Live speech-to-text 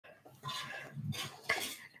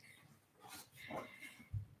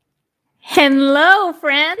Hello,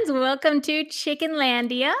 friends. Welcome to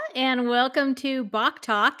Chickenlandia and welcome to Bawk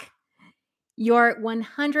Talk, your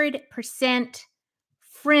 100%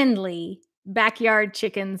 friendly backyard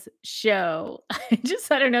chickens show.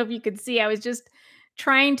 I don't know if you could see, I was just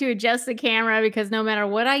trying to adjust the camera because no matter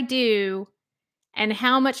what I do and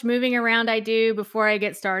how much moving around I do before I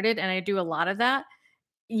get started, and I do a lot of that,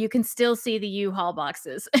 you can still see the U-Haul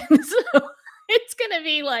boxes. And so it's going to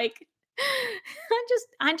be like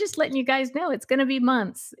I'm just letting you guys know it's going to be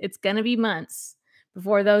months. It's going to be months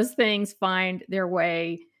before those things find their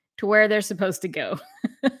way to where they're supposed to go.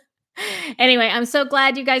 Anyway, I'm so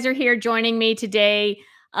glad you guys are here joining me today.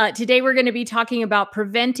 Today, we're going to be talking about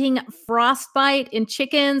preventing frostbite in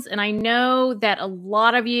chickens. And I know that a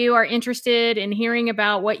lot of you are interested in hearing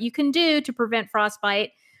about what you can do to prevent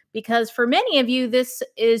frostbite, because for many of you, this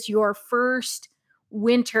is your first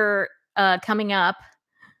winter coming up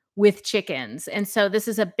with chickens. And so this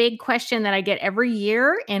is a big question that I get every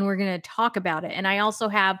year, and we're going to talk about it. And I also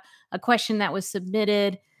have a question that was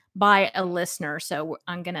submitted by a listener. So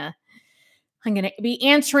I'm going to be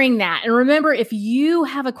answering that. And remember, if you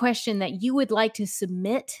have a question that you would like to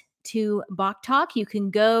submit to Bawk Talk, you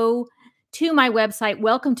can go to my website,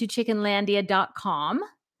 welcome-to-chickenlandia.com.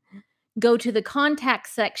 Go to the contact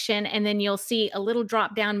section, and then you'll see a little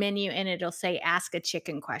drop-down menu, and it'll say ask a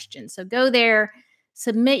chicken question. So go there,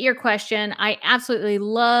 submit your question. I absolutely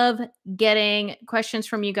love getting questions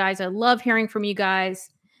from you guys. I love hearing from you guys.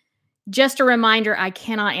 Just a reminder, I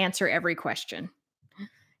cannot answer every question.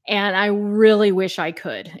 And I really wish I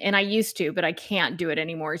could. And I used to, but I can't do it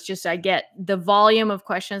anymore. It's just the volume of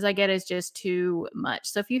questions I get is just too much.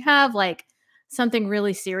 So if you have like something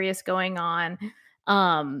really serious going on,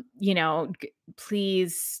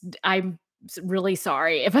 please, I'm really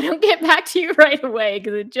sorry if I don't get back to you right away,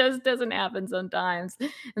 because it just doesn't happen sometimes.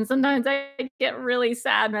 And sometimes I get really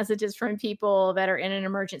sad messages from people that are in an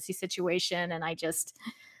emergency situation, and I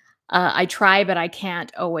try, but I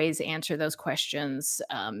can't always answer those questions,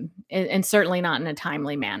 and certainly not in a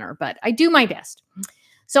timely manner, but I do my best.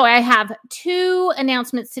 So I have two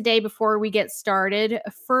announcements today before we get started.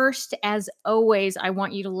 First, as always, I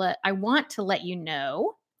want to let you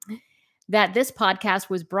know that this podcast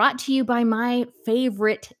was brought to you by my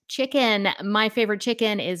favorite chicken. My favorite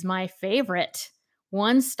chicken is my favorite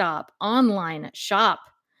one-stop online shop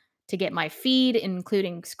to get my feed,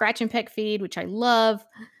 including scratch and peck feed, which I love,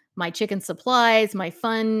 my chicken supplies, my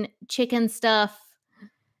fun chicken stuff.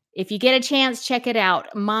 If you get a chance, check it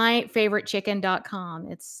out. myfavoritechicken.com.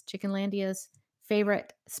 It's Chickenlandia's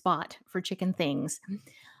favorite spot for chicken things.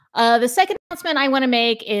 The second announcement I want to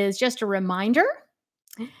make is just a reminder.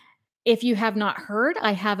 If you have not heard,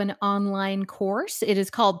 I have an online course. It is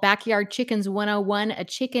called Backyard Chickens 101, a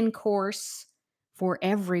chicken course for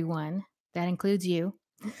everyone. That includes you.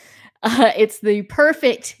 It's the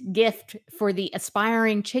perfect gift for the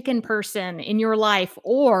aspiring chicken person in your life,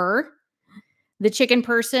 or the chicken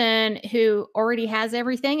person who already has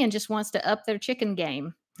everything and just wants to up their chicken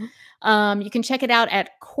game. You can check it out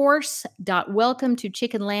at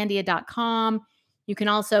course.welcometochickenlandia.com. You can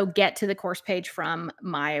also get to the course page from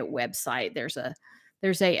my website. There's a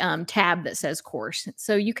tab that says course.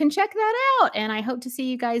 So you can check that out, and I hope to see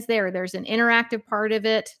you guys there. There's an interactive part of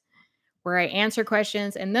it where I answer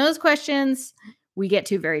questions, and those questions we get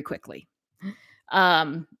to very quickly.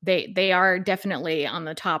 They are definitely on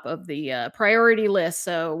the top of the priority list.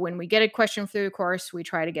 So when we get a question through the course, we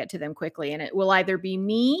try to get to them quickly, and it will either be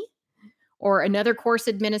me or another course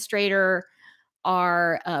administrator.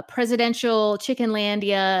 Our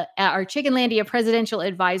Chickenlandia presidential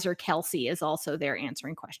advisor, Kelsey, is also there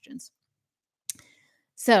answering questions.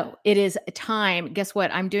 So it is time. Guess what?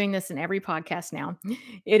 I'm doing this in every podcast now.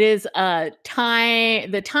 It is the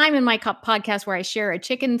time in my podcast where I share a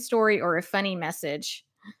chicken story or a funny message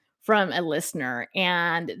from a listener.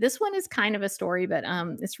 And this one is kind of a story, but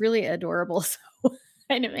it's really adorable. So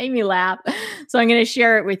and it made me laugh. So I'm going to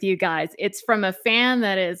share it with you guys. It's from a fan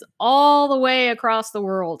that is all the way across the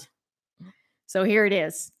world. So here it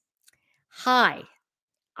is. Hi,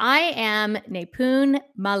 I am Nipun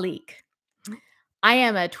Malik. I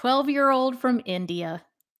am a 12-year-old from India.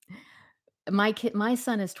 My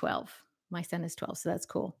son is 12. My son is 12, so that's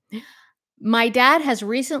cool. My dad has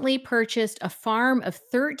recently purchased a farm of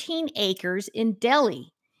 13 acres in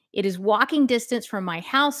Delhi. It is walking distance from my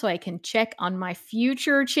house, so I can check on my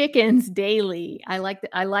future chickens daily. I like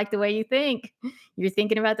the way you think. You're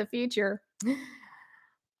thinking about the future.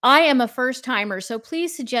 I am a first-timer, so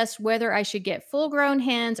please suggest whether I should get full-grown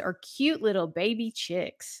hens or cute little baby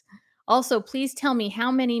chicks. Also, please tell me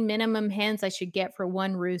how many minimum hens I should get for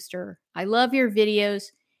one rooster. I love your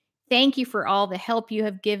videos. Thank you for all the help you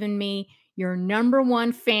have given me. your number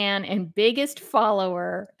one fan and biggest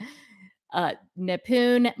follower,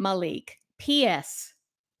 Nipun Malik. P.S.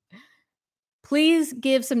 Please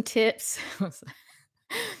give some tips.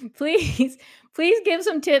 please, please give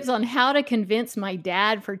some tips on how to convince my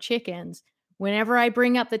dad for chickens. Whenever I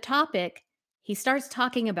bring up the topic, he starts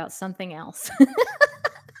talking about something else.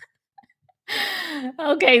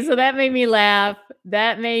 Okay, so that made me laugh.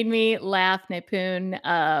 That made me laugh,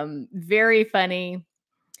 Nipun. Very funny.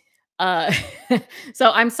 Uh,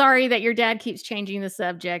 so I'm sorry that your dad keeps changing the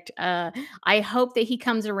subject. I hope that he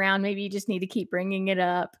comes around. Maybe you just need to keep bringing it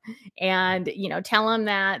up and, tell him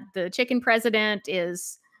that the chicken president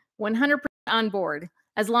is 100% on board.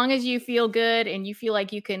 As long as you feel good and you feel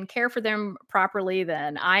like you can care for them properly,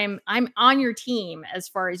 then I'm on your team as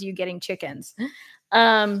far as you getting chickens.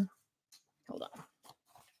 Hold on.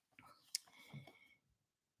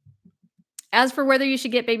 As for whether you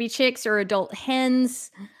should get baby chicks or adult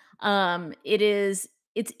hens, it's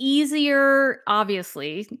easier,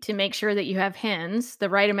 obviously, to make sure that you have hens, the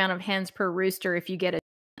right amount of hens per rooster if you get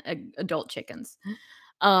adult chickens.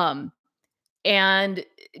 Um, and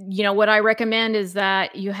what I recommend is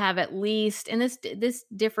that you have at least, and this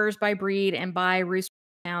differs by breed and by rooster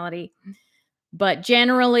personality, but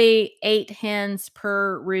generally 8 hens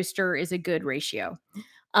per rooster is a good ratio.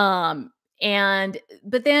 Um,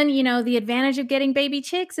 but then, the advantage of getting baby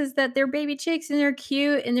chicks is that they're baby chicks and they're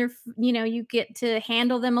cute and you get to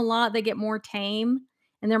handle them a lot. They get more tame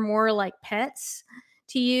and they're more like pets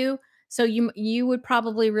to you. So you would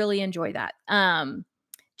probably really enjoy that.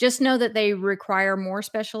 Just know that they require more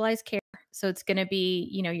specialized care. So it's going to be,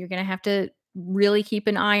 you're going to have to really keep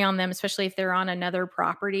an eye on them, especially if they're on another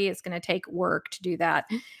property. It's going to take work to do that.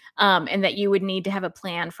 And that you would need to have a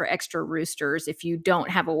plan for extra roosters if you don't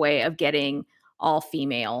have a way of getting all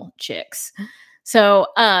female chicks. So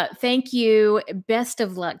thank you. Best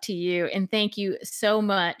of luck to you. And thank you so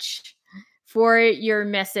much for your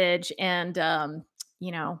message. And,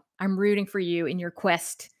 I'm rooting for you in your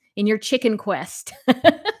quest, in your chicken quest.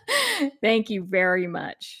 Thank you very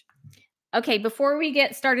much. Okay, before we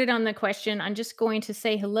get started on the question, I'm just going to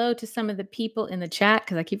say hello to some of the people in the chat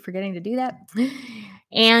because I keep forgetting to do that.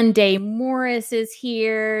 And Day Morris is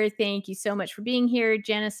here. Thank you so much for being here.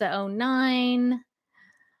 Jenissa09.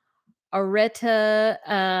 Areta,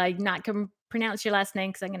 not going to pronounce your last name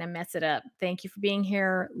because I'm going to mess it up. Thank you for being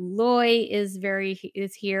here. Loy is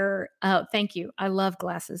here. Oh, thank you. I love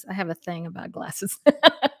glasses. I have a thing about glasses.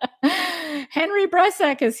 Henry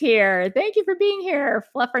Brusak is here. Thank you for being here.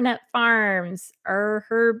 Fluffernut Farms,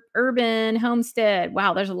 Herb Urban Homestead.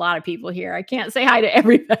 Wow, there's a lot of people here. I can't say hi to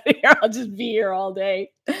everybody. I'll just be here all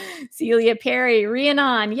day. Celia Perry,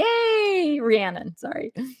 Rhiannon. Yay! Rhiannon,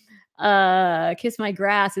 sorry. Kiss My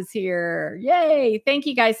Grass is here. Yay. Thank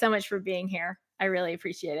you guys so much for being here. I really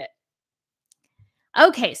appreciate it.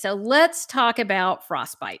 Okay, so let's talk about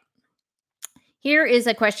frostbite. Here is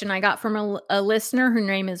a question I got from a listener. Her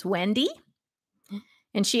name is Wendy.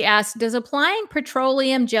 And she asked, does applying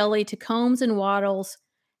petroleum jelly to combs and wattles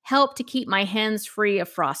help to keep my hens free of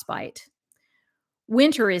frostbite?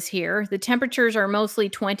 Winter is here. The temperatures are mostly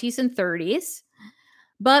 20s and 30s.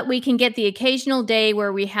 But we can get the occasional day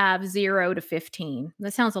where we have 0 to 15.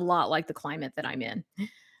 That sounds a lot like the climate that I'm in.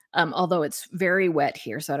 Although it's very wet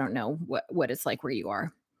here, so I don't know what it's like where you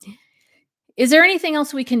are. Is there anything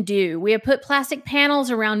else we can do? We have put plastic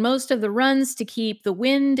panels around most of the runs to keep the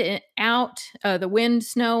wind out, the wind,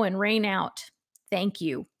 snow, and rain out. Thank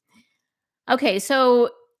you. Okay, so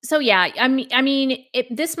yeah, I mean,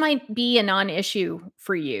 this might be a non-issue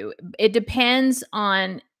for you. It depends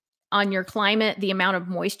on your climate. The amount of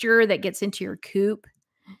moisture that gets into your coop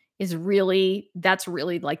that's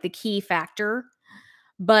really like the key factor.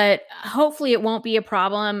 But hopefully it won't be a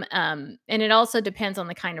problem. And it also depends on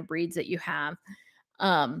the kind of breeds that you have.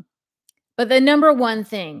 But the number one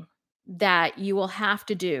thing that you will have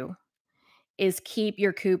to do is keep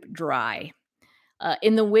your coop dry.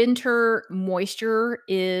 In the winter, moisture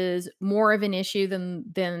is more of an issue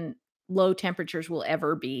than low temperatures will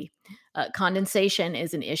ever be. Condensation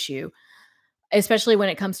is an issue, especially when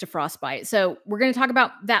it comes to frostbite. So we're going to talk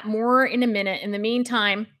about that more in a minute. In the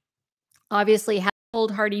meantime, obviously, have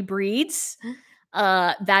cold hardy breeds.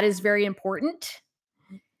 That is very important.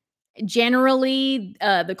 Generally,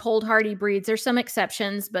 the cold hardy breeds, there's some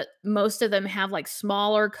exceptions, but most of them have like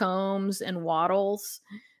smaller combs and wattles.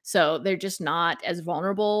 So they're just not as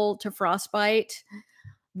vulnerable to frostbite.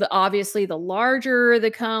 Obviously, the larger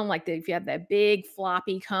the comb, like if you have that big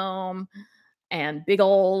floppy comb and big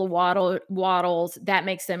old wattles, that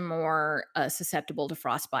makes them more susceptible to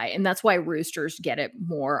frostbite. And that's why roosters get it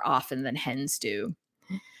more often than hens do.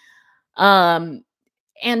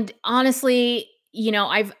 And honestly,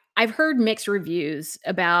 I've heard mixed reviews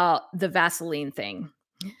about the Vaseline thing.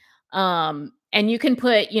 And you can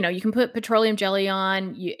put petroleum jelly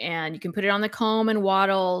on, and you can put it on the comb and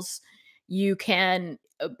wattles. You can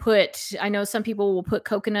I know some people will put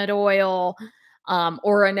coconut oil,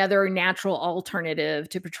 or another natural alternative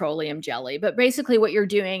to petroleum jelly. But basically, what you're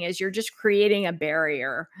doing is you're just creating a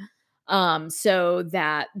barrier, so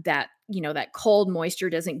that cold moisture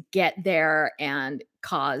doesn't get there and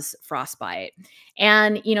cause frostbite.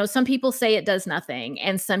 And some people say it does nothing,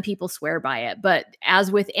 and some people swear by it. But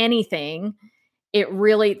as with anything,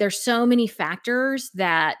 there's so many factors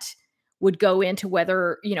that would go into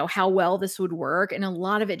whether, how well this would work. And a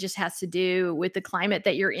lot of it just has to do with the climate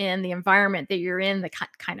that you're in, the environment that you're in, the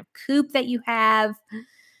kind of coop that you have.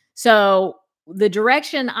 So the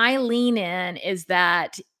direction I lean in is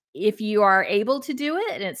that if you are able to do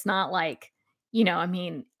it, and it's not like,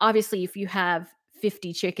 obviously, if you have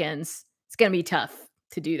 50 chickens, it's going to be tough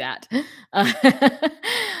to do that.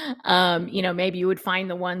 Uh, maybe you would find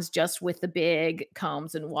the ones just with the big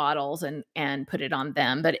combs and wattles and put it on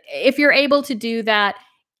them. But if you're able to do that,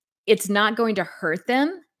 it's not going to hurt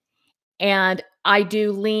them. And I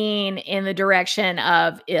do lean in the direction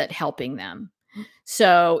of it helping them.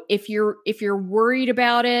 So if you're worried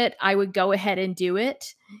about it, I would go ahead and do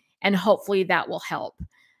it, and hopefully that will help.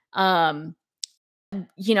 Um,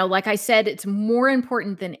 like I said, it's more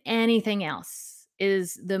important than anything else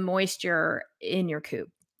is the moisture in your coop.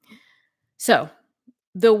 So,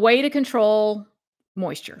 the way to control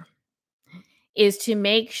moisture is to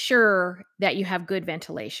make sure that you have good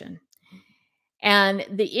ventilation. And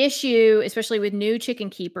the issue, especially with new chicken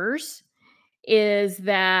keepers, is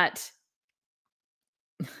that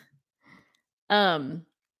um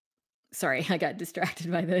sorry, I got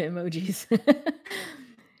distracted by the emojis.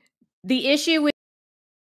 The issue with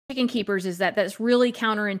chicken keepers is that that's really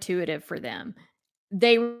counterintuitive for them.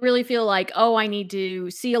 They really feel like, "Oh, I need to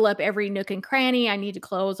seal up every nook and cranny. I need to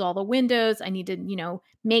close all the windows. I need to,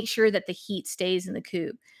 make sure that the heat stays in the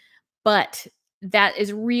coop." But that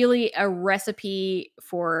is really a recipe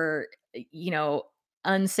for,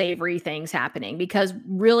 unsavory things happening, because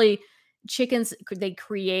really chickens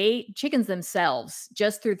themselves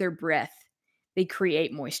just through their breath. They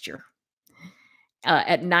create moisture.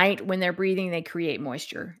 At night when they're breathing, they create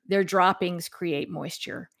moisture. Their droppings create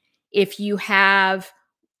moisture. If you have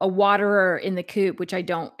a waterer in the coop, which I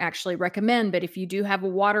don't actually recommend, but if you do have a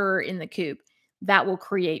waterer in the coop, that will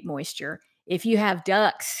create moisture. If you have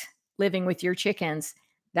ducks living with your chickens,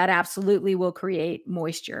 that absolutely will create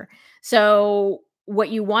moisture. So, what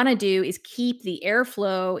you want to do is keep the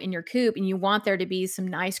airflow in your coop, and you want there to be some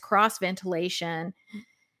nice cross ventilation.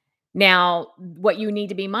 Now, what you need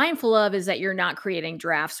to be mindful of is that you're not creating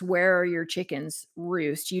drafts where your chickens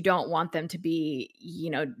roost. You don't want them to be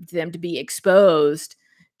exposed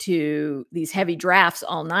to these heavy drafts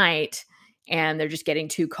all night, and they're just getting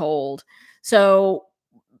too cold. So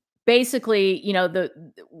basically,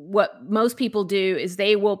 what most people do is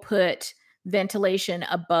they will put ventilation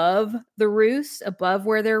above the roost, above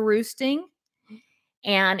where they're roosting.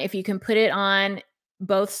 And if you can put it on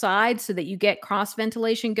both sides so that you get cross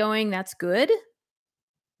ventilation going, that's good.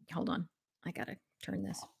 Hold on. I got to turn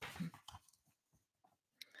this.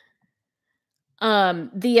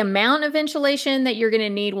 The amount of ventilation that you're going to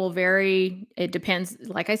need will vary. It depends.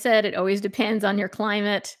 Like I said, it always depends on your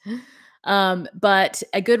climate. But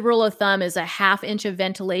a good rule of thumb is a half inch of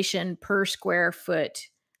ventilation per square foot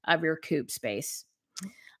of your coop space.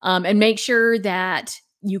 And make sure that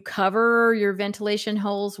you cover your ventilation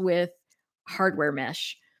holes with hardware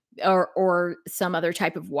mesh or some other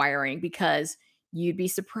type of wiring, because you'd be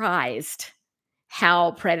surprised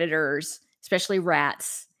how predators, especially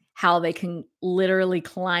rats, how they can literally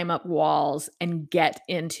climb up walls and get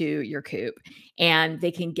into your coop. And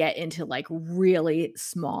they can get into like really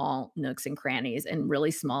small nooks and crannies and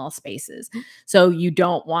really small spaces. So you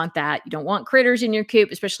don't want that. You don't want critters in your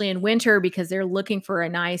coop, especially in winter, because they're looking for a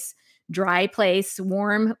nice dry place,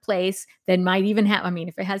 warm place that might even have,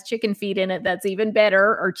 if it has chicken feed in it, that's even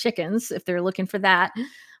better, or chickens if they're looking for that.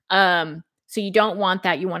 So you don't want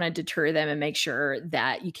that. You want to deter them and make sure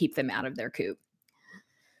that you keep them out of their coop.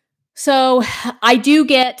 So I do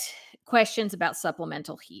get questions about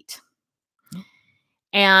supplemental heat.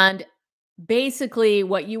 And basically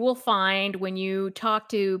what you will find when you talk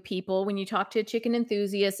to people, when you talk to chicken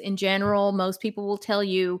enthusiasts in general, most people will tell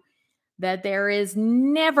you that there is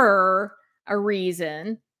never a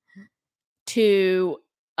reason to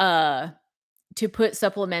put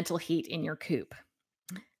supplemental heat in your coop.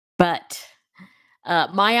 But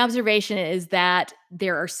My observation is that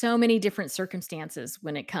there are so many different circumstances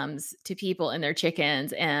when it comes to people and their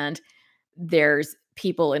chickens, and there's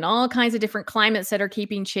people in all kinds of different climates that are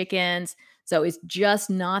keeping chickens. So it's just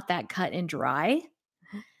not that cut and dry.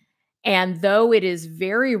 And though it is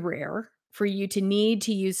very rare for you to need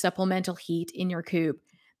to use supplemental heat in your coop,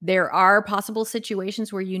 there are possible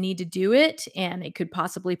situations where you need to do it and it could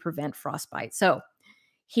possibly prevent frostbite. So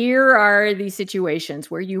here are the situations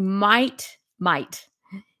where you might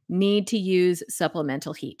need to use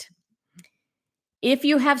supplemental heat. If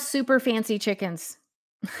you have super fancy chickens,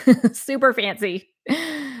 super fancy,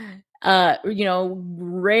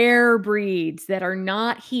 rare breeds that are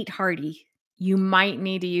not heat hardy, you might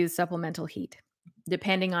need to use supplemental heat,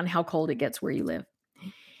 depending on how cold it gets where you live.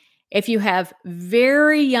 If you have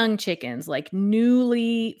very young chickens, like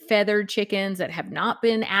newly feathered chickens that have not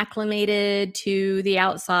been acclimated to the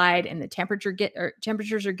outside and the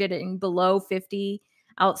temperatures are getting below 50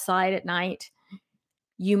 outside at night,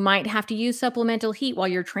 you might have to use supplemental heat while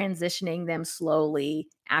you're transitioning them slowly,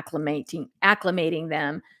 acclimating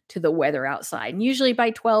them to the weather outside. And usually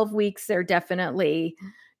by 12 weeks, they're definitely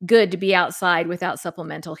good to be outside without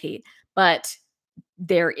supplemental heat. But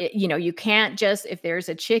you can't just, if there's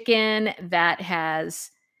a chicken that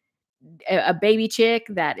has a baby chick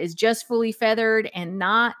that is just fully feathered and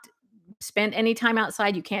not spent any time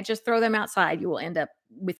outside, you can't just throw them outside. You will end up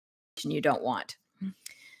with you don't want.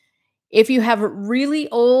 If you have really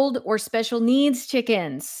old or special needs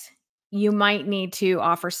chickens, you might need to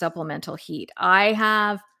offer supplemental heat. I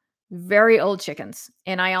have very old chickens,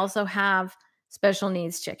 and I also have special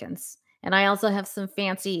needs chickens, and I also have some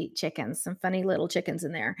fancy chickens, some funny little chickens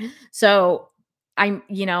in there. So I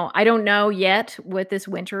don't know yet what this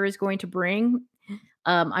winter is going to bring.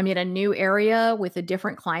 I'm in a new area with a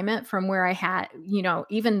different climate from where I had,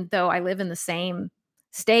 even though I live in the same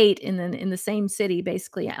state in the same city,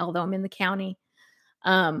 basically, although I'm in the county,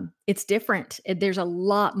 it's different. There's a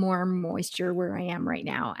lot more moisture where I am right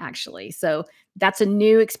now, actually. So that's a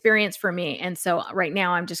new experience for me. And so right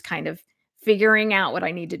now I'm just kind of figuring out what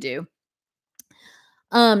I need to do.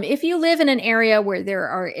 If you live in an area where there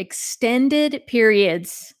are extended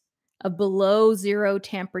periods of below zero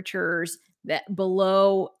temperatures, that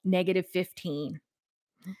below -15,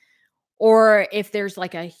 or if there's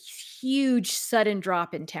like a huge sudden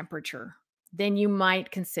drop in temperature, then you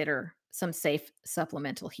might consider some safe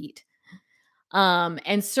supplemental heat.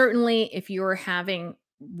 And certainly if you're having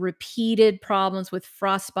repeated problems with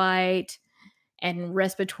frostbite and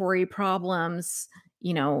respiratory problems,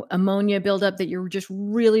 ammonia buildup that you're just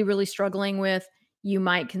really, really struggling with, you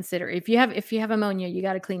might consider, if you have ammonia, you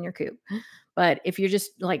got to clean your coop. But if you're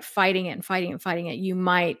just like fighting it and fighting it and fighting it, you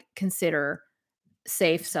might consider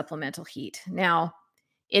safe supplemental heat. Now,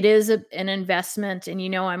 it is an investment,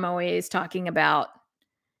 and I'm always talking about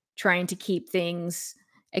trying to keep things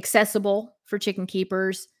accessible for chicken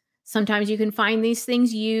keepers. Sometimes you can find these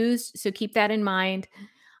things used, so keep that in mind.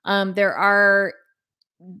 There are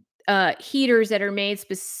heaters that are made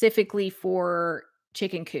specifically for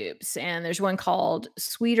chicken coops, and there's one called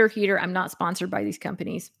Sweeter Heater. I'm not sponsored by these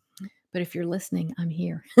companies, but if you're listening, I'm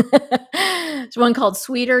here. There's one called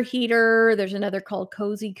Sweeter Heater. There's another called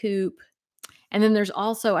Cozy Coop. And then there's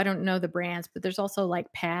also, I don't know the brands, but there's also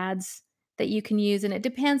like pads that you can use. And it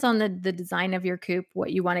depends on the design of your coop,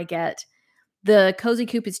 what you want to get. The Cozy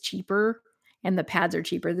Coop is cheaper and the pads are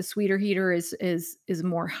cheaper. The Sweeter Heater is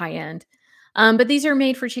more high end. But these are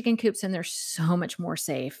made for chicken coops and they're so much more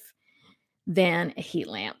safe than a heat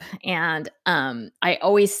lamp. And I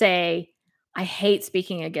always say, I hate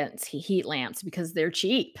speaking against heat lamps because they're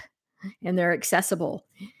cheap and they're accessible,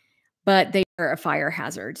 but they are a fire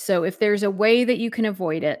hazard. So if there's a way that you can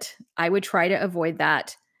avoid it, I would try to avoid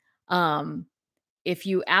that. If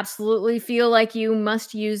you absolutely feel like you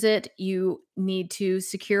must use it, you need to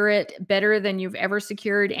secure it better than you've ever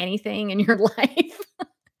secured anything in your life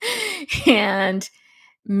and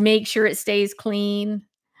make sure it stays clean.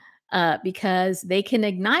 Because they can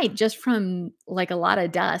ignite just from like a lot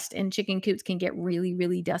of dust, and chicken coops can get really,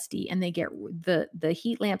 really dusty, and they get the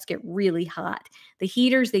heat lamps get really hot. The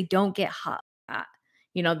heaters, they don't get hot.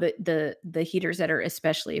 The heaters that are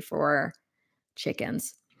especially for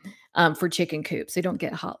chickens, for chicken coops, they don't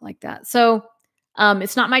get hot like that. So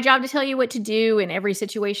it's not my job to tell you what to do, and every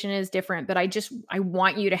situation is different, but I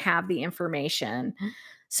want you to have the information.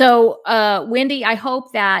 So, Wendy, I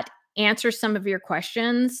hope that answers some of your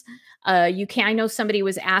questions. I know somebody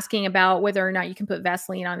was asking about whether or not you can put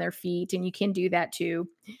Vaseline on their feet, and you can do that too,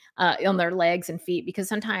 on their legs and feet, because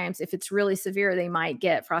sometimes if it's really severe, they might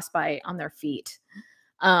get frostbite on their feet.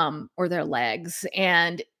 or their legs.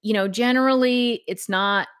 And, generally it's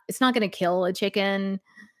not going to kill a chicken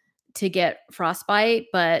to get frostbite,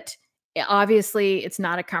 but obviously it's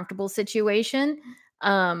not a comfortable situation.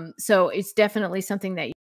 So it's definitely something that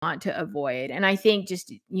you want to avoid. And I think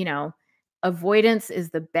just, avoidance is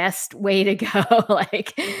the best way to go.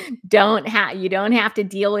 Like, you don't have to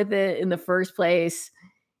deal with it in the first place.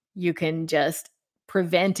 You can just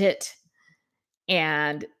prevent it,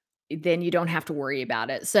 and then you don't have to worry about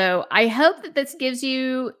it. So I hope that this gives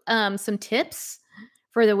you some tips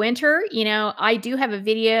for the winter. I do have a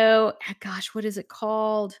video. Gosh, what is it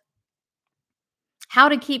called? How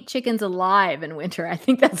to keep chickens alive in winter. I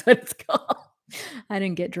think that's what it's called. I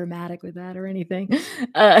didn't get dramatic with that or anything.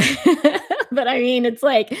 Uh, but I mean, it's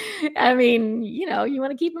like, you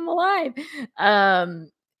want to keep them alive. Um,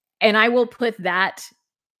 and I will put that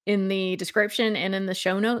in the description and in the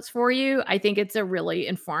show notes for you. I think it's a really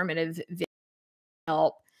informative video to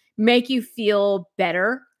help make you feel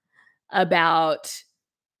better about,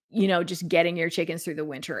 just getting your chickens through the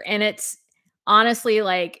winter. And it's honestly,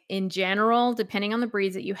 like, in general, depending on the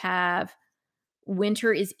breeds that you have,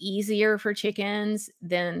 winter is easier for chickens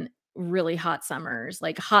than really hot summers.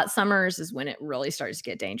 Like, hot summers is when it really starts to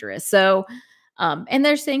get dangerous. So, and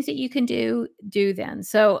there's things that you can do then.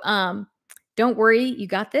 So, don't worry, you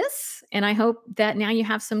got this. And I hope that now you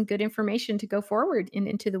have some good information to go forward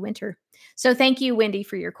into the winter. So thank you, Wendy,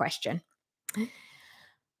 for your question.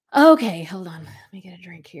 Okay, hold on. Let me get a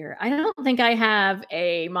drink here. I don't think I have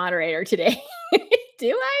a moderator today.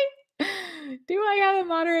 Do I? Do I have a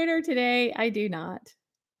moderator today? I do not.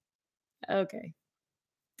 Okay.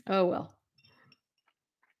 Oh, well.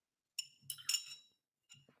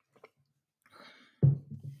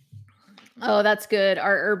 Oh, that's good.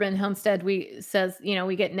 Our urban homestead, we get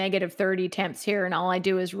 -30 temps here, and all I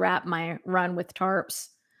do is wrap my run with tarps.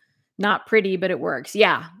 Not pretty, but it works.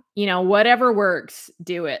 Yeah. Whatever works,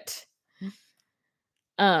 do it.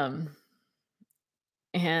 Um,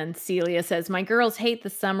 and Celia says, my girls hate the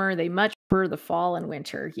summer. They much prefer the fall and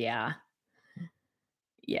winter. Yeah.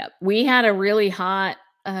 Yeah. We had a really hot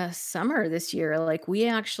summer this year. Like, we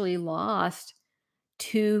actually lost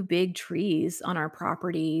two big trees on our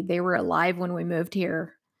property. They were alive when we moved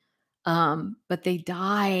here. But they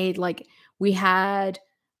died. Like, we had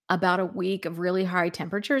about a week of really high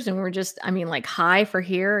temperatures, and like, high for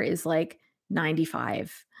here is like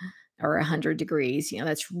 95 or 100 degrees.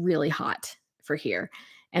 That's really hot for here.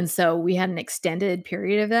 And so we had an extended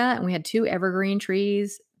period of that, and we had two evergreen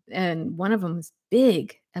trees, and one of them was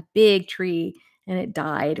big, a big tree, and it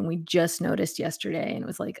died. And we just noticed yesterday, and it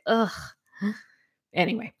was like, ugh.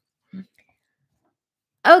 Anyway.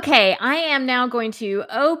 Okay, I am now going to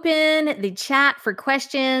open the chat for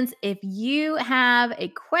questions. If you have a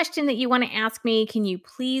question that you want to ask me, can you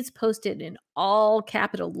please post it in all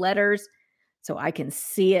capital letters so I can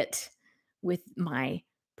see it with my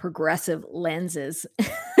progressive lenses?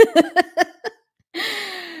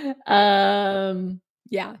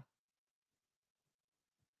 Yeah.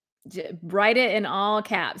 Write it in all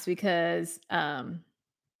caps, because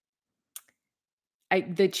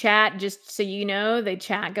the chat, just so you know, the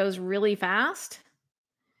chat goes really fast,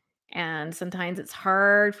 and sometimes it's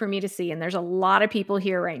hard for me to see, and there's a lot of people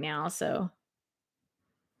here right now. So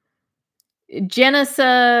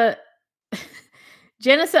Jenissa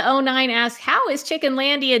Jenissa09 asks, how is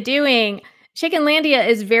Chickenlandia doing? Chickenlandia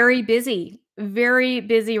is very busy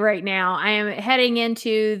right now. I am heading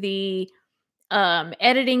into the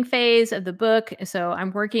editing phase of the book. So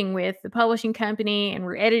I'm working with the publishing company, and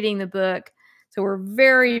we're editing the book. So we're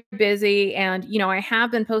very busy, and I have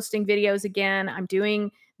been posting videos again. I'm doing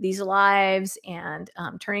these lives and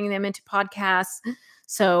turning them into podcasts.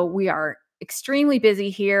 So we are extremely busy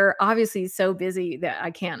here. Obviously, so busy that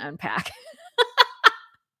I can't unpack.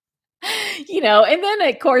 And then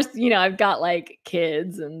of course, I've got like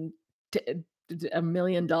kids and a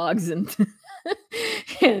million dogs and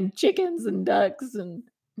and chickens and ducks, and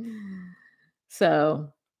so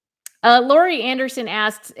Lori Anderson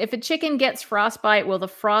asks, if a chicken gets frostbite, will the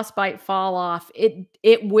frostbite fall off?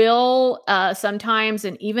 It will sometimes,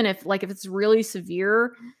 and even if it's really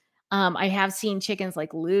severe, I have seen chickens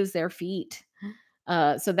like lose their feet.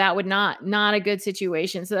 So that would not a good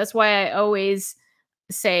situation. So that's why I always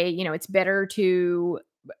say, it's better to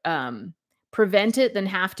prevent it than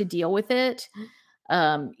have to deal with it.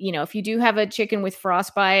 If you do have a chicken with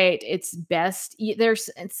frostbite, it's best. There's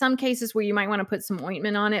in some cases where you might want to put some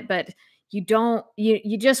ointment on it, but you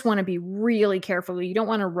just want to be really careful. You don't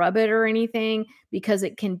want to rub it or anything, because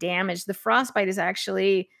it can damage. The frostbite is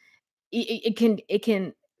actually, it can,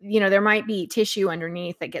 there might be tissue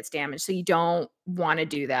underneath that gets damaged. So you don't want to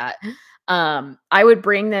do that. I would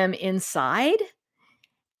bring them inside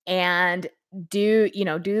and do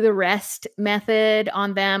the rest method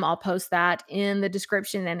on them. I'll post that in the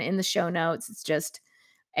description and in the show notes. It's just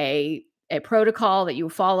a protocol that you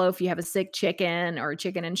follow if you have a sick chicken or a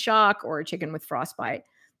chicken in shock or a chicken with frostbite.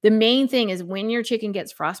 The main thing is when your chicken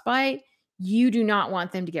gets frostbite, you do not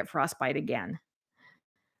want them to get frostbite again,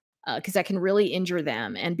 because that can really injure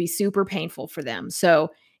them and be super painful for them.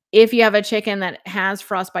 So if you have a chicken that has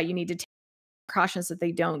frostbite, you need to take precautions that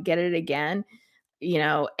they don't get it again,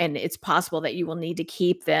 and it's possible that you will need to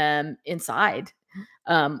keep them inside,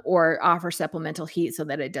 or offer supplemental heat so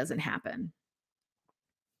that it doesn't happen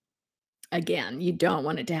again. You don't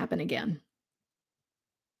want it to happen again.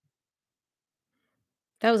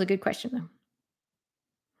 That was a good question, though.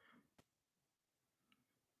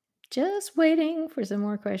 Just waiting for some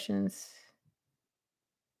more questions.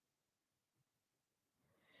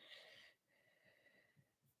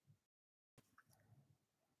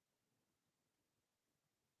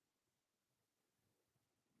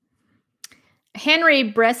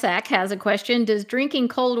 Henry Bresak has a question. Does drinking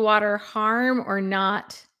cold water harm or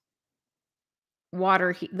not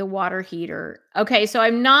the water heater? Okay, so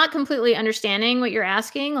I'm not completely understanding what you're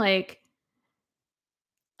asking. Like,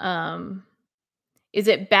 um, is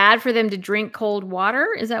it bad for them to drink cold water?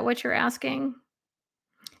 Is that what you're asking?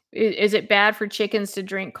 Is it bad for chickens to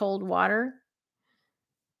drink cold water?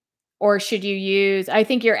 Or should you use I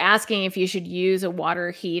think you're asking if you should use a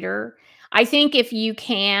water heater. I think if you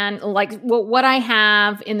can, like, what I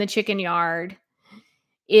have in the chicken yard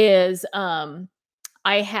is,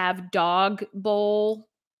 I have dog bowls,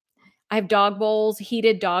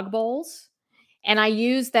 heated dog bowls, and I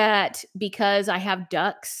use that because I have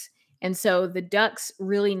ducks, and so the ducks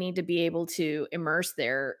really need to be able to immerse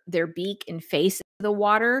their beak and face in the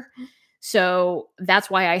water. So that's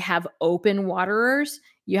why I have open waterers.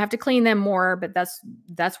 You have to clean them more, but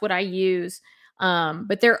that's what I use.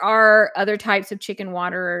 But there are other types of chicken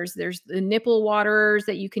waterers. There's the nipple waterers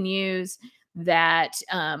that you can use that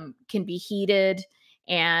can be heated,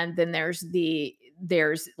 and then there's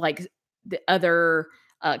like the other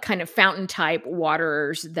kind of fountain type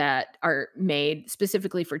waterers that are made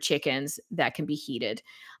specifically for chickens that can be heated.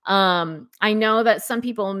 I know that some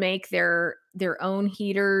people make their own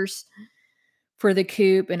heaters for the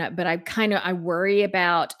coop, but I worry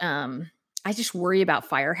about I just worry about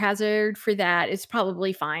fire hazard for that. It's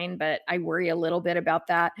probably fine, but I worry a little bit about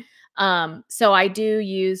that. So I do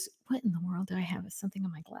use what in the world do I have? Something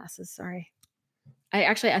on my glasses. Sorry.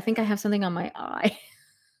 I think I have something on my eye.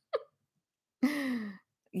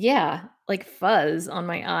 Yeah, like fuzz on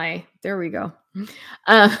my eye. There we go.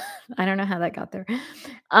 Uh, I don't know how that got there.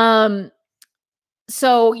 Um,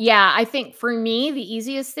 so yeah, I think for me the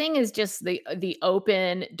easiest thing is just the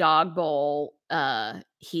open dog bowl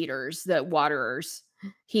heaters, the waterers,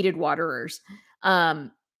 heated waterers.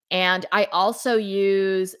 Um, and I also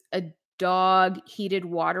use a dog heated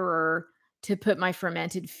waterer to put my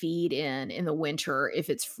fermented feed in the winter if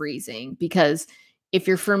it's freezing, because if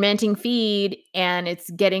you're fermenting feed and it's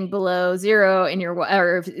getting below zero and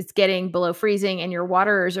or if it's getting below freezing and your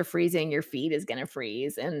waterers are freezing, your feed is going to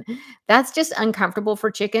freeze. And that's just uncomfortable for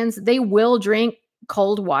chickens. They will drink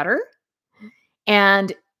cold water.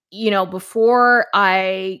 And, before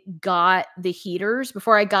I got the heaters,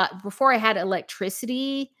 before I had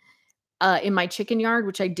electricity in my chicken yard,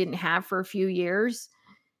 which I didn't have for a few years,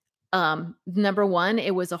 number one,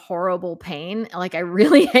 it was a horrible pain. Like, I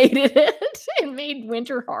really hated it. It made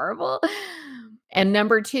winter horrible. And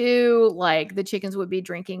number two, like, the chickens would be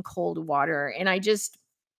drinking cold water. And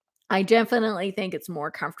I definitely think it's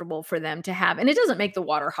more comfortable for them to have, and it doesn't make the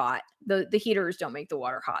water hot. The heaters don't make the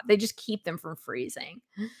water hot. They just keep them from freezing.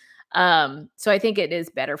 So I think it is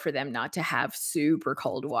better for them not to have super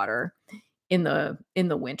cold water in the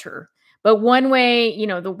winter. But one way,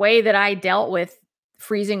 the way that I dealt with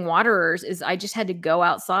freezing waterers is I just had to go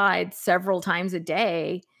outside several times a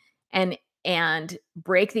day and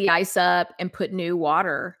break the ice up and put new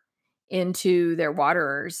water into their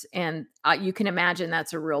waterers. And you can imagine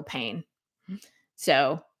that's a real pain.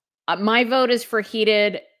 So my vote is for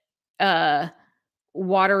heated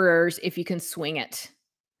waterers if you can swing it.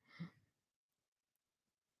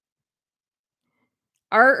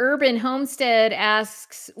 Our urban homestead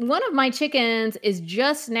asks, one of my chickens is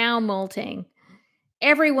just now molting.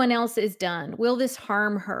 Everyone else is done. Will this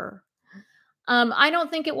harm her? I don't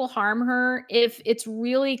think it will harm her. If it's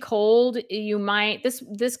really cold, you might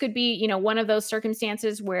this could be, one of those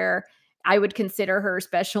circumstances where I would consider her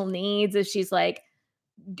special needs if she's like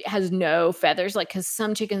has no feathers, like, cuz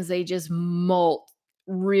some chickens, they just molt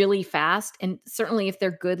really fast, and certainly if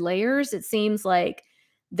they're good layers, it seems like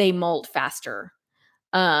they molt faster.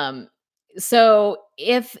 Um, so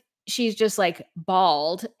if she's just like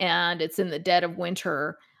bald and it's in the dead of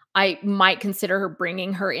winter, I might consider her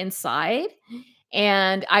bringing her inside,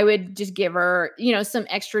 and I would just give her, some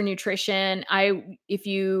extra nutrition. If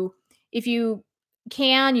you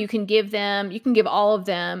can, you can give all of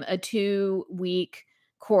them a 2-week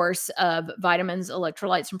course of vitamins,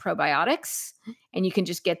 electrolytes, and probiotics, and you can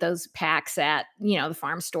just get those packs at, the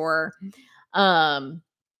farm store. Um,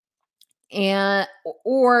 and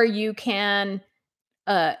or you can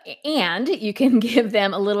and you can give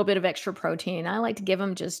them a little bit of extra protein. I like to give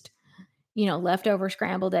them just, leftover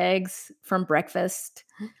scrambled eggs from breakfast.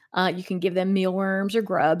 You can give them mealworms or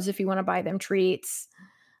grubs if you want to buy them treats.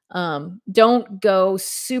 Don't go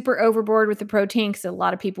super overboard with the protein, because a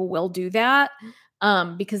lot of people will do that,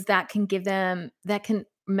 because that can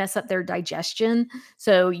mess up their digestion.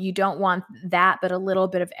 So you don't want that, but a little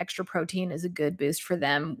bit of extra protein is a good boost for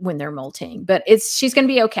them when they're molting. But she's going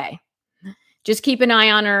to be okay. Just keep an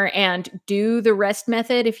eye on her and do the rest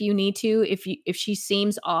method if you need to. If she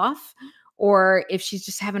seems off, or if she's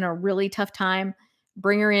just having a really tough time,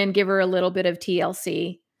 bring her in, give her a little bit of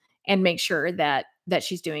TLC, and make sure that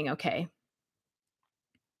she's doing okay.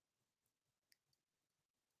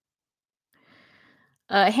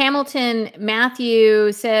 Hamilton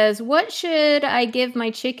Matthew says, "What should I give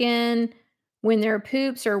my chicken when their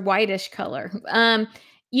poops are whitish color?"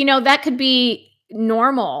 That could be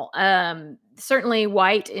normal. Certainly,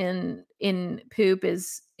 white in poop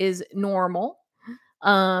is normal.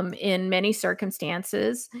 In many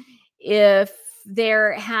circumstances, if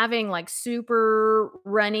they're having like super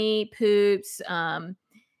runny poops,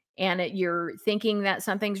 you're thinking that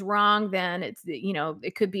something's wrong, then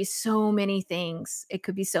it could be so many things. It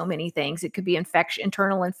could be so many things. It could be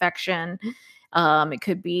internal infection. It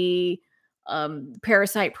could be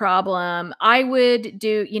parasite problem. I would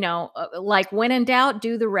do, like when in doubt,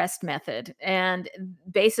 do the rest method. And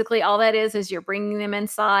basically all that is you're bringing them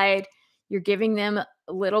inside, you're giving them a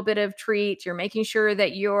little bit of treat, you're making sure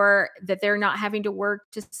that they're not having to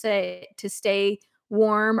work to stay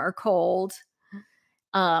warm or cold,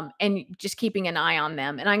 and just keeping an eye on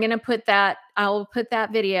them. And I'll put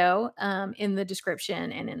that video in the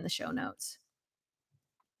description and in the show notes.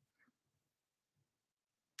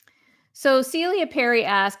 So Celia Perry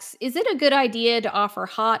asks, is it a good idea to offer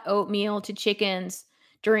hot oatmeal to chickens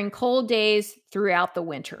during cold days throughout the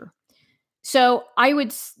winter? So I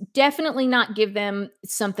would definitely not give them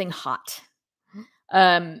something hot.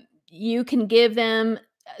 You can give them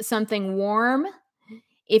something warm.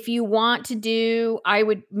 If you want to I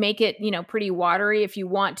would make it, pretty watery. If you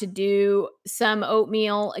want to do some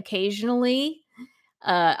oatmeal occasionally,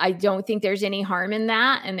 I don't think there's any harm in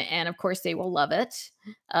that. And of course they will love it.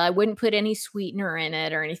 I wouldn't put any sweetener in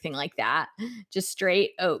it or anything like that. Just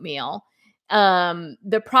straight oatmeal.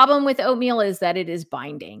 The problem with oatmeal is that it is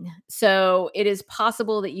binding. So it is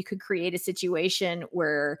possible that you could create a situation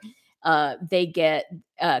where they get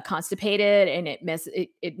constipated, and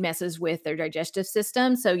it messes with their digestive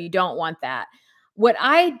system. So you don't want that. What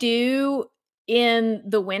I do in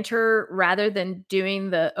the winter, rather than doing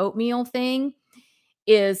the oatmeal thing,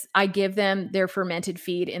 is I give them their fermented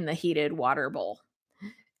feed in the heated water bowl.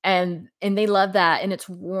 And they love that, and it's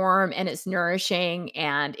warm and it's nourishing,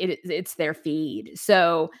 and it's their feed.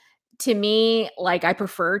 So to me, like, I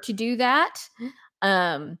prefer to do that.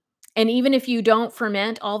 Um, and even if you don't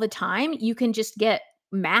ferment all the time, you can just get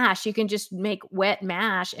mash. You can just make wet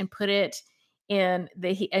mash and put it in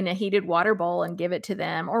a heated water bowl and give it to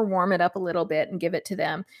them, or warm it up a little bit and give it to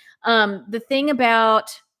them.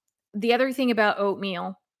 The other thing about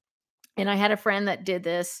oatmeal, and I had a friend that did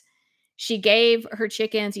this. She gave her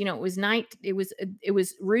chickens, it was night, it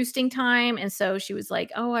was roosting time, and so she was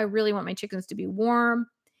like, "Oh, I really want my chickens to be warm."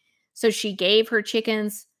 So she gave her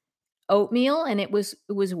chickens oatmeal, and it was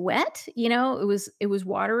wet, it was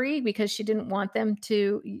watery, because she didn't want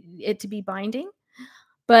it to be binding.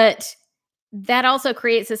 But that also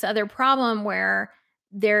creates this other problem where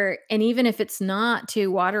and even if it's not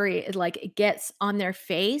too watery, it gets on their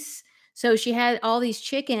face. So she had all these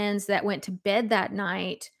chickens that went to bed that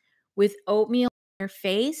night with oatmeal on their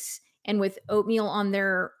face and with oatmeal on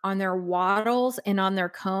their wattles and on their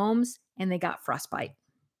combs, and they got frostbite.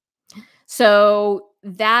 So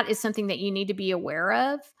that is something that you need to be aware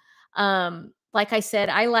of. Like I said,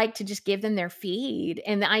 I like to just give them their feed,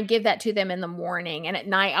 and I give that to them in the morning, and at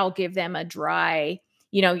night I'll give them a dry,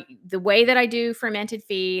 the way that I do fermented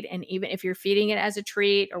feed. And even if you're feeding it as a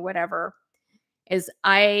treat or whatever, is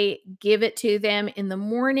I give it to them in the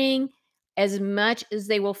morning as much as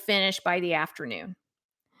they will finish by the afternoon.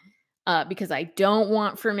 because I don't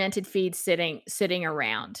want fermented feed sitting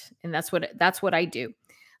around, and that's what I do.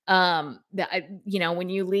 When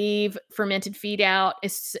you leave fermented feed out,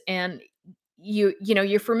 and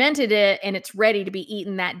you fermented it and it's ready to be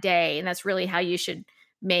eaten that day, and that's really how you should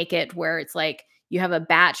make it, where it's like you have a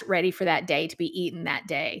batch ready for that day to be eaten that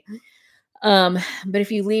day. Um, but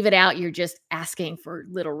if you leave it out, you're just asking for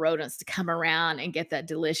little rodents to come around and get that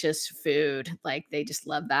delicious food. Like they just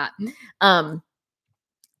love that. Um,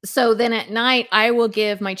 so then at night, I will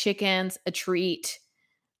give my chickens a treat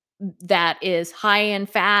that is high in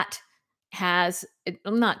fat,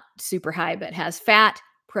 not super high, but has fat,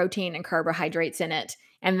 protein, and carbohydrates in it.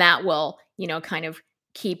 And that will, kind of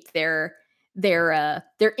keep their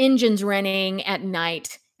engines running at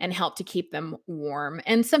night and help to keep them warm.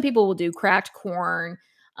 And some people will do cracked corn.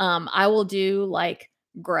 I will do like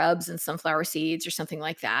grubs and sunflower seeds or something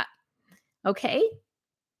like that. Okay.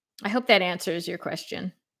 I hope that answers your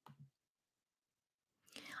question.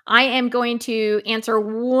 I am going to answer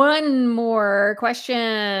one more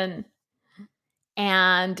question.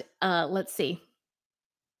 And let's see.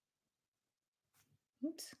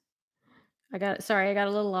 Oops. I got a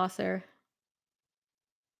little lost there.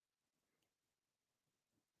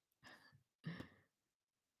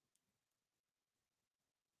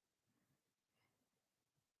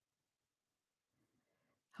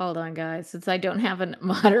 Hold on, guys. Since I don't have a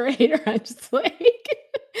moderator, I'm just like,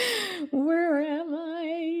 where am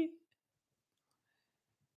I?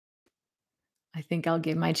 I think I'll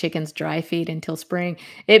give my chickens dry feed until spring.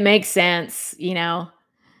 It makes sense,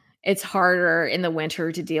 It's harder in the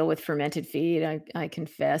winter to deal with fermented feed, I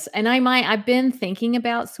confess. And I've been thinking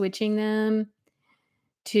about switching them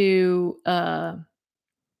to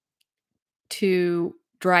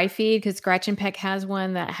dry feed, because Scratch and Peck has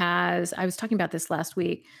one that has, I was talking about this last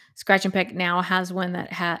week. Scratch and Peck now has one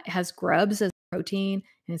that has grubs as protein,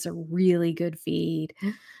 and it's a really good feed.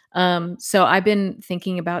 So I've been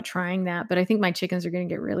thinking about trying that, but I think my chickens are going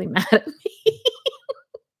to get really mad at me.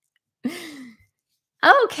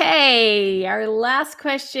 Okay, our last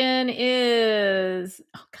question is,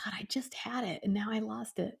 oh God, I just had it and now I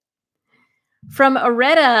lost it. From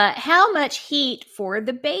Aretta, how much heat for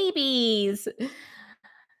the babies?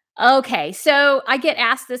 Okay, so I get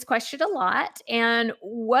asked this question a lot, and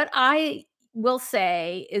what I will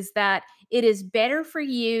say is that it is better for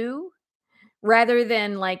you, rather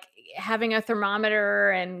than like having a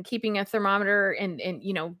thermometer and keeping a thermometer and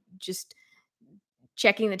just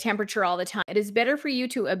checking the temperature all the time. It is better for you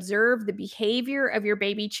to observe the behavior of your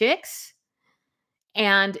baby chicks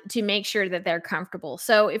and to make sure that they're comfortable.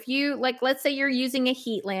 So if you, like, let's say you're using a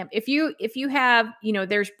heat lamp, if you have,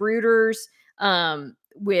 there's brooders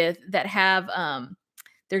with that have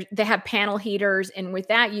they have panel heaters, and with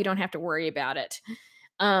that you don't have to worry about it.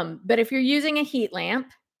 But if you're using a heat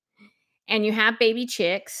lamp and you have baby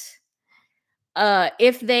chicks,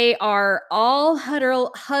 if they are all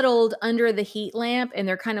huddled under the heat lamp and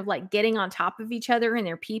they're kind of like getting on top of each other and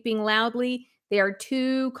they're peeping loudly, they are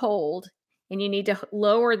too cold, and you need to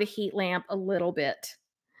lower the heat lamp a little bit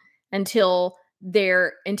until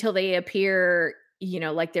they appear,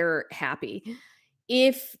 like they're happy.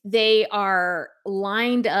 If they are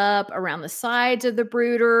lined up around the sides of the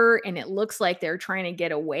brooder and it looks like they're trying to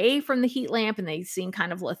get away from the heat lamp and they seem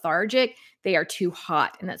kind of lethargic, they are too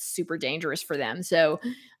hot, and that's super dangerous for them. So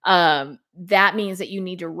that means that you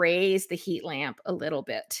need to raise the heat lamp a little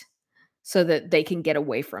bit so that they can get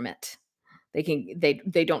away from it.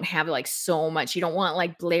 They don't have like so much. You don't want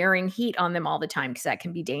like blaring heat on them all the time, because that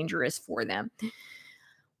can be dangerous for them.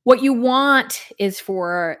 What you want is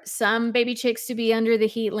for some baby chicks to be under the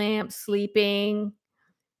heat lamp sleeping,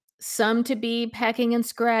 some to be pecking and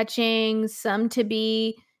scratching, some to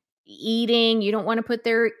be eating. You don't want to put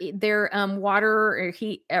their water or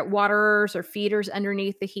heat waterers or feeders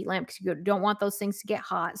underneath the heat lamp, because you don't want those things to get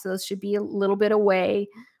hot. So those should be a little bit away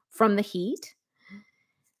from the heat.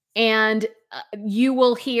 And you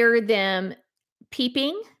will hear them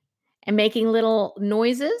peeping and making little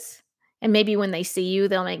noises. And maybe when they see you,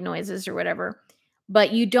 they'll make noises or whatever.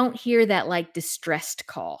 But you don't hear that like distressed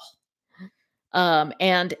call.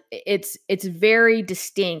 And it's very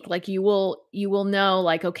distinct. Like you will know,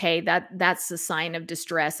 like, okay, that's a sign of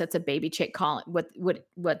distress. That's a baby chick calling.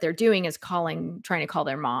 What they're doing is trying to call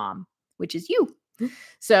their mom, which is you.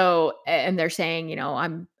 So, and they're saying,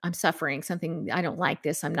 I'm suffering something. I don't like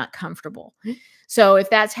this. I'm not comfortable. So if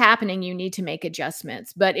that's happening, you need to make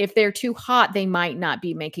adjustments. But if they're too hot, they might not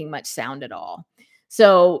be making much sound at all.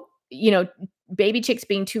 So, baby chicks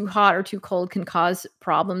being too hot or too cold can cause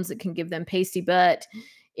problems. It can give them pasty butt.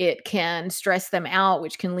 it can stress them out,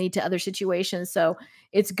 which can lead to other situations. So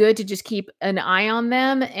it's good to just keep an eye on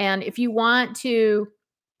them. And if you want to,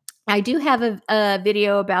 I do have a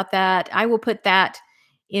video about that. I will put that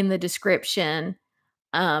in the description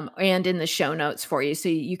and in the show notes for you so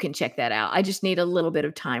you can check that out. I just need a little bit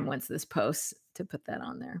of time once this posts to put that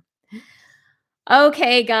on there.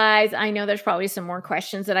 Okay, guys, I know there's probably some more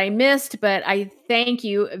questions that I missed, but I thank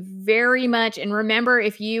you very much. And remember,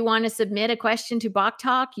 if you want to submit a question to Bawk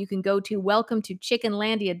Talk, you can go to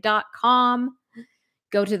welcome-to-chickenlandia.com,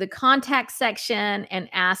 go to the contact section and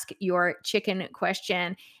ask your chicken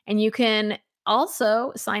question. And you can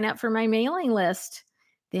also sign up for my mailing list.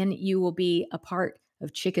 Then you will be a part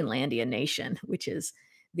of Chickenlandia Nation, which is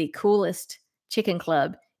the coolest chicken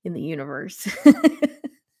club in the universe.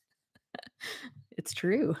 It's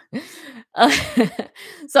true. Uh,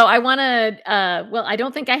 so I want to, well, I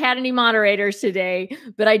don't think I had any moderators today,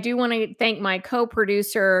 but I do want to thank my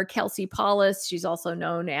co-producer, Kelsey Paulus. She's also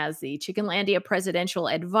known as the Chickenlandia Presidential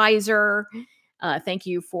Advisor. Thank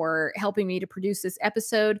you for helping me to produce this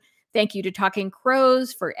episode. Thank you to Talking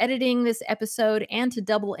Crows for editing this episode and to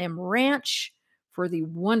Double M Ranch for the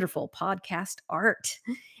wonderful podcast art.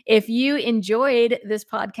 If you enjoyed this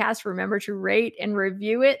podcast, remember to rate and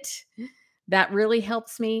review it. That really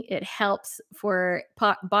helps me. It helps for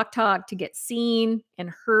Bawk Talk to get seen and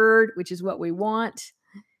heard, which is what we want.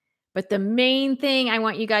 But the main thing I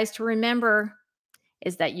want you guys to remember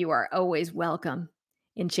is that you are always welcome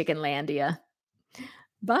in Chickenlandia.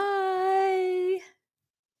 Bye.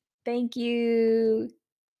 Thank you.